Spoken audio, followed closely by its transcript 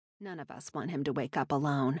None of us want him to wake up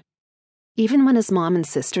alone. Even when his mom and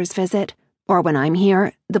sisters visit, or when I'm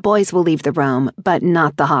here, the boys will leave the room, but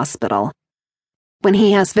not the hospital. When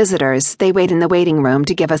he has visitors, they wait in the waiting room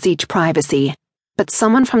to give us each privacy, but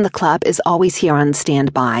someone from the club is always here on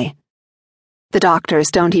standby. The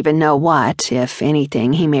doctors don't even know what, if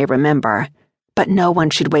anything, he may remember, but no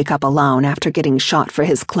one should wake up alone after getting shot for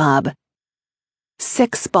his club.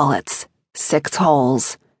 6 bullets, 6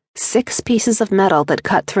 holes. 6 pieces of metal that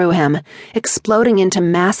cut through him, exploding into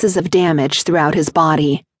masses of damage throughout his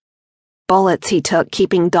body. Bullets he took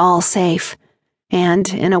keeping Doll safe, and,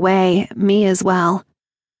 in a way, me as well.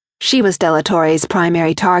 She was Delatore's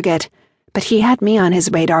primary target, but he had me on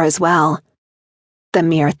his radar as well. The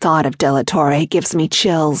mere thought of Delatore gives me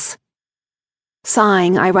chills.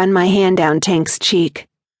 Sighing, I run my hand down Tank's cheek.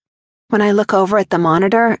 When I look over at the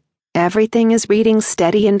monitor, everything is reading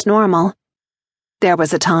steady and normal. There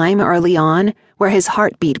was a time early on where his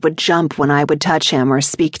heartbeat would jump when I would touch him or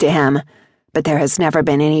speak to him, but there has never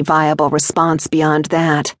been any viable response beyond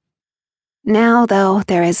that. Now, though,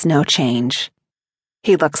 there is no change.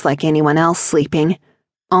 He looks like anyone else sleeping,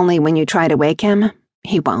 only when you try to wake him,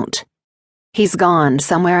 he won't. He's gone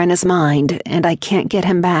somewhere in his mind, and I can't get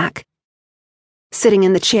him back. Sitting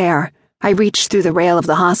in the chair, I reach through the rail of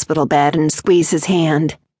the hospital bed and squeeze his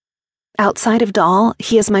hand. Outside of Doll,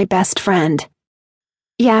 he is my best friend.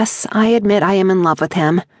 Yes, I admit I am in love with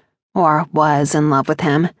him, or was in love with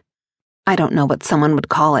him. I don't know what someone would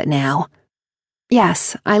call it now.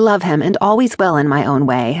 Yes, I love him and always will in my own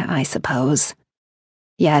way, I suppose.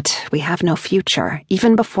 Yet, we have no future,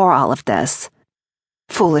 even before all of this.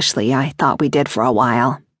 Foolishly, I thought we did for a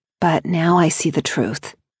while, but now I see the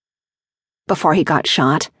truth. Before he got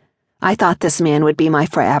shot, I thought this man would be my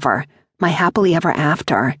forever, my happily ever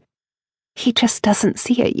after. He just doesn't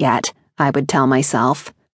see it yet, I would tell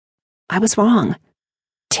myself. I was wrong.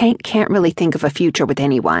 Tank can't really think of a future with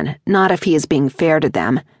anyone, not if he is being fair to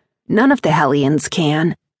them. None of the Hellions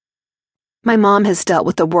can. My mom has dealt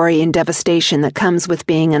with the worry and devastation that comes with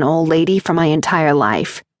being an old lady for my entire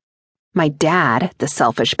life. My dad, the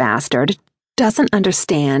selfish bastard, doesn't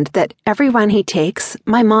understand that every run he takes,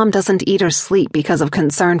 my mom doesn't eat or sleep because of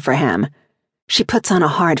concern for him. She puts on a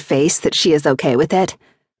hard face that she is okay with it,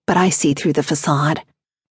 but I see through the facade.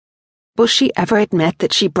 Will she ever admit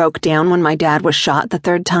that she broke down when my dad was shot the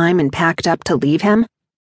 3rd time and packed up to leave him?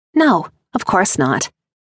 No, of course not.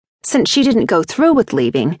 Since she didn't go through with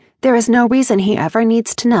leaving, there is no reason he ever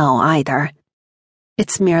needs to know either.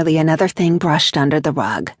 It's merely another thing brushed under the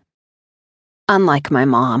rug. Unlike my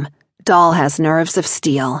mom, Doll has nerves of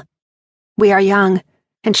steel. We are young,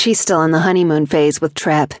 and she's still in the honeymoon phase with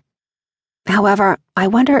Trip. However, I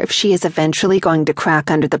wonder if she is eventually going to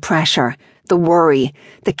crack under the pressure, the worry,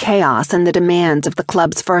 the chaos, and the demands of the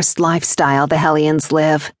club's first lifestyle the Hellions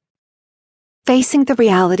live. Facing the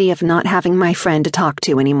reality of not having my friend to talk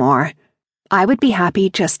to anymore, I would be happy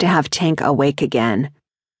just to have Tank awake again.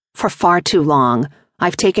 For far too long,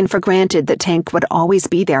 I've taken for granted that Tank would always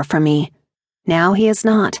be there for me. Now he is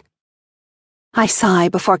not. I sigh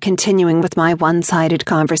before continuing with my one-sided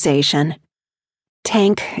conversation.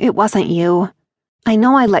 Tank, it wasn't you. I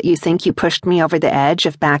know I let you think you pushed me over the edge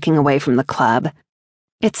of backing away from the club.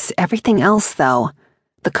 It's everything else, though.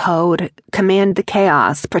 The code, command the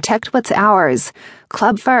chaos, protect what's ours,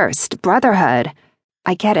 club first, brotherhood.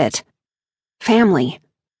 I get it. Family.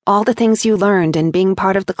 All the things you learned in being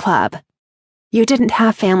part of the club. You didn't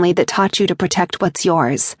have family that taught you to protect what's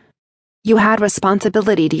yours. You had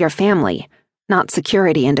responsibility to your family, not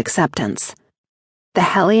security and acceptance. The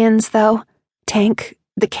Hellions, though, Tank,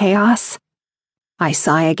 the chaos. I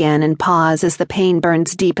sigh again and pause as the pain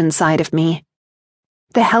burns deep inside of me.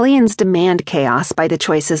 The Hellions demand chaos by the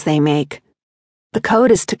choices they make. The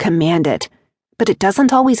code is to command it, but it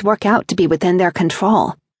doesn't always work out to be within their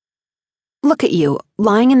control. Look at you,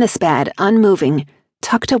 lying in this bed, unmoving,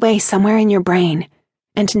 tucked away somewhere in your brain,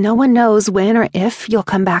 and no one knows when or if you'll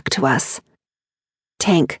come back to us.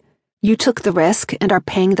 Tank, you took the risk and are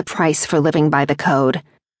paying the price for living by the code.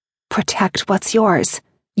 Protect what's yours.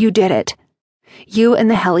 You did it. You and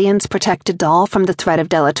the Hellions protected Doll from the threat of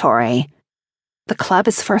Delatore. The club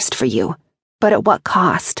is first for you, but at what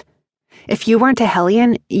cost? If you weren't a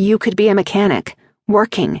Hellion, you could be a mechanic,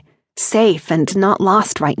 working, safe and not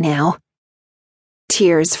lost right now.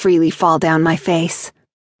 Tears freely fall down my face.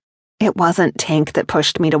 It wasn't Tank that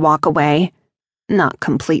pushed me to walk away. Not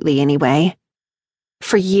completely, anyway.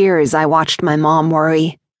 For years I watched my mom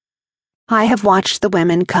worry. I have watched the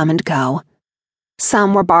women come and go.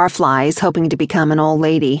 Some were barflies hoping to become an old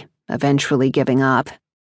lady, eventually giving up.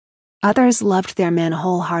 Others loved their men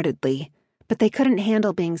wholeheartedly, but they couldn't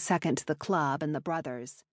handle being second to the club and the brothers.